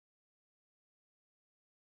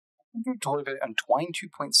Tutorial on Twine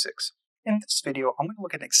 2.6. In this video, I'm going to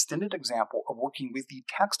look at an extended example of working with the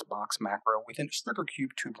TextBox macro within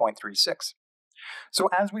SugarCube 2.36. So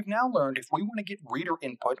as we've now learned, if we want to get reader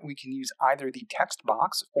input, we can use either the text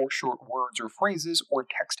box for short words or phrases, or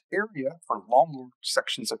text area for longer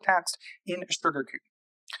sections of text in SugarCube.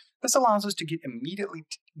 This allows us to immediately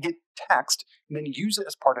get text and then use it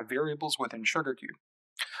as part of variables within SugarCube.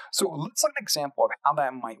 So let's look at an example of how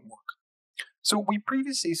that might work. So we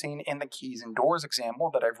previously seen in the keys and doors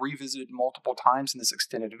example that I've revisited multiple times in this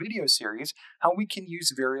extended video series, how we can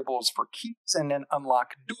use variables for keys and then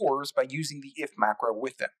unlock doors by using the if macro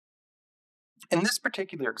with them. In this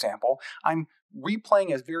particular example, I'm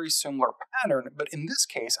replaying a very similar pattern, but in this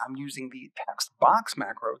case, I'm using the text box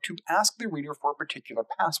macro to ask the reader for a particular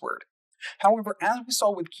password. However, as we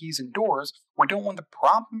saw with keys and doors, we don't want to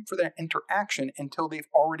prompt them for their interaction until they've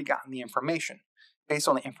already gotten the information. Based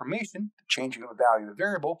on the information, the changing of the value of the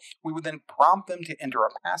variable, we would then prompt them to enter a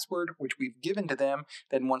password, which we've given to them.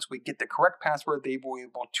 Then once we get the correct password, they will be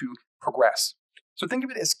able to progress. So think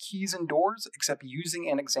of it as keys and doors, except using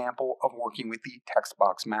an example of working with the text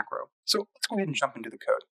box macro. So let's go ahead and jump into the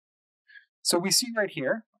code. So we see right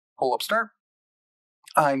here, pull up start.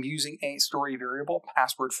 I'm using a story variable,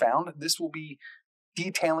 password found. This will be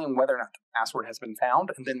detailing whether or not the password has been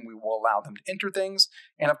found, and then we will allow them to enter things,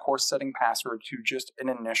 and of course setting password to just an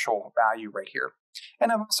initial value right here. And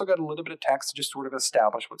I've also got a little bit of text to just sort of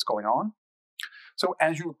establish what's going on. So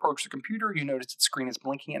as you approach the computer, you notice its screen is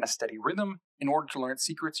blinking in a steady rhythm. In order to learn its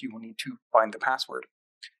secrets, you will need to find the password.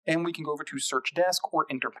 And we can go over to search desk or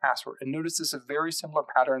enter password. And notice this is a very similar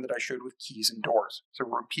pattern that I showed with keys and doors. So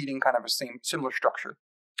we're repeating kind of a similar structure.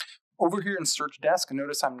 Over here in search desk,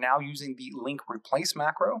 notice I'm now using the link replace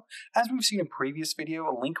macro. As we've seen in previous video,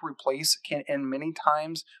 a link replace can and many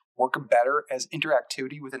times work better as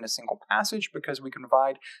interactivity within a single passage because we can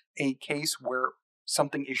provide a case where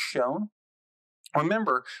something is shown.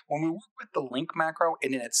 Remember, when we work with the link macro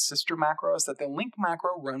and in its sister macros, that the link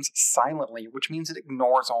macro runs silently, which means it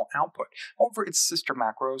ignores all output. However, its sister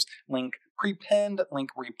macros, link prepend, link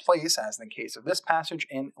replace, as in the case of this passage,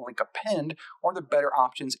 and link append are the better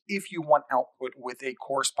options if you want output with a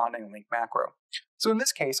corresponding link macro. So in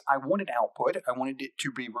this case, I wanted output. I wanted it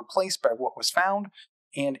to be replaced by what was found.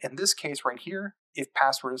 And in this case right here, if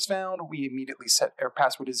password is found, we immediately set our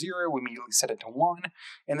password to 0, we immediately set it to 1,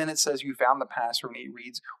 and then it says you found the password and it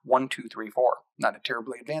reads 1234. Not a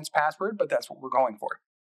terribly advanced password, but that's what we're going for.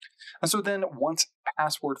 And so then once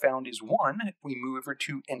password found is 1, we move over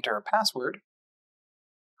to enter a password.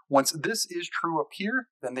 Once this is true up here,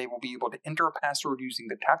 then they will be able to enter a password using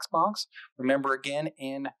the text box. Remember again,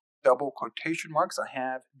 in double quotation marks, I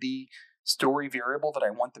have the story variable that I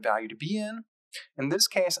want the value to be in. In this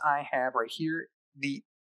case, I have right here the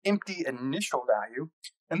empty initial value,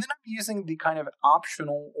 and then I'm using the kind of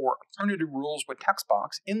optional or alternative rules with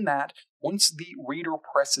TextBox in that once the reader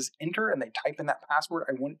presses enter and they type in that password,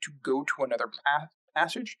 I want it to go to another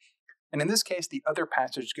passage. And in this case, the other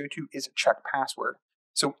passage to go to is check password.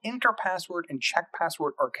 So enter password and check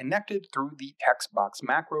password are connected through the TextBox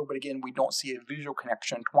macro, but again, we don't see a visual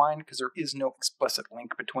connection in Twine because there is no explicit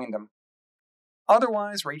link between them.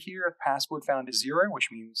 Otherwise, right here, if password found is 0, which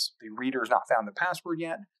means the reader has not found the password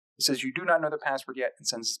yet, it says you do not know the password yet and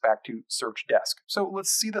sends us back to search desk. So let's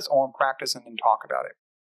see this all in practice and then talk about it.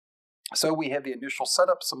 So we have the initial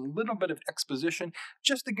setup, some little bit of exposition,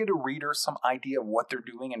 just to get a reader some idea of what they're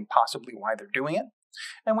doing and possibly why they're doing it.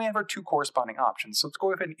 And we have our two corresponding options. So let's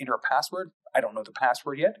go ahead and enter a password. I don't know the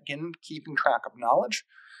password yet. Again, keeping track of knowledge.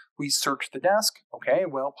 We search the desk. Okay,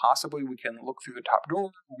 well, possibly we can look through the top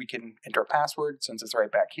drawer. We can enter a password since it's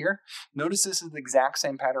right back here. Notice this is the exact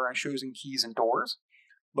same pattern I shows in keys and doors.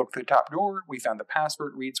 Look through the top drawer. We found the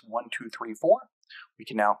password reads 1234. We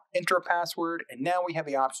can now enter a password, and now we have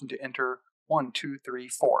the option to enter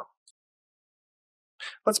 1234.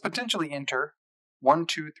 Let's potentially enter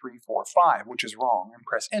 12345, which is wrong, and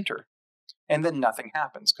press enter. And then nothing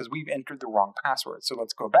happens because we've entered the wrong password. So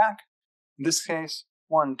let's go back. In this case,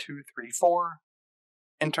 1234,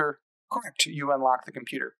 enter, correct, you unlock the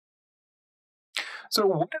computer. So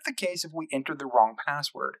what if the case if we entered the wrong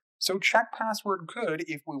password? So check password could,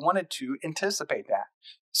 if we wanted to, anticipate that.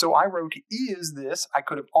 So I wrote is this. I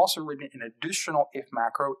could have also written an additional if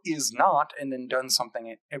macro is not and then done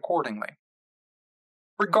something accordingly.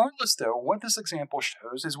 Regardless though, what this example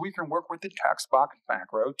shows is we can work with the text box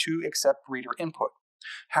macro to accept reader input.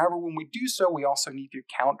 However, when we do so, we also need to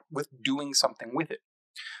count with doing something with it.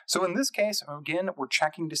 So in this case, again, we're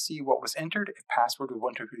checking to see what was entered. If password was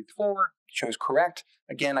 1234, it shows correct.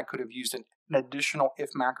 Again, I could have used an additional if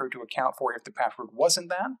macro to account for if the password wasn't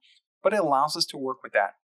that, but it allows us to work with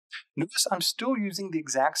that. Notice I'm still using the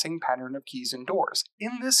exact same pattern of keys and doors.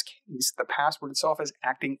 In this case, the password itself is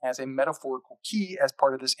acting as a metaphorical key as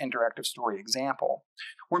part of this interactive story example.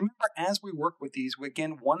 Remember, as we work with these, we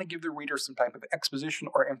again want to give the reader some type of exposition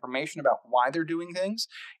or information about why they're doing things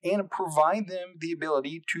and provide them the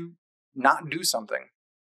ability to not do something.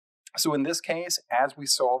 So in this case, as we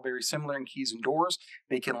saw very similar in keys and doors,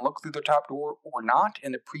 they can look through the top door or not.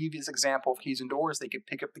 In the previous example of keys and doors, they could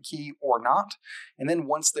pick up the key or not. And then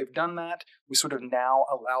once they've done that, we sort of now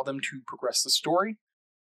allow them to progress the story.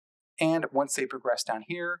 And once they progress down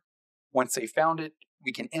here, once they found it,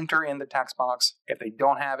 we can enter in the text box. If they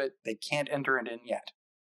don't have it, they can't enter it in yet.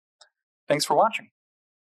 Thanks for watching.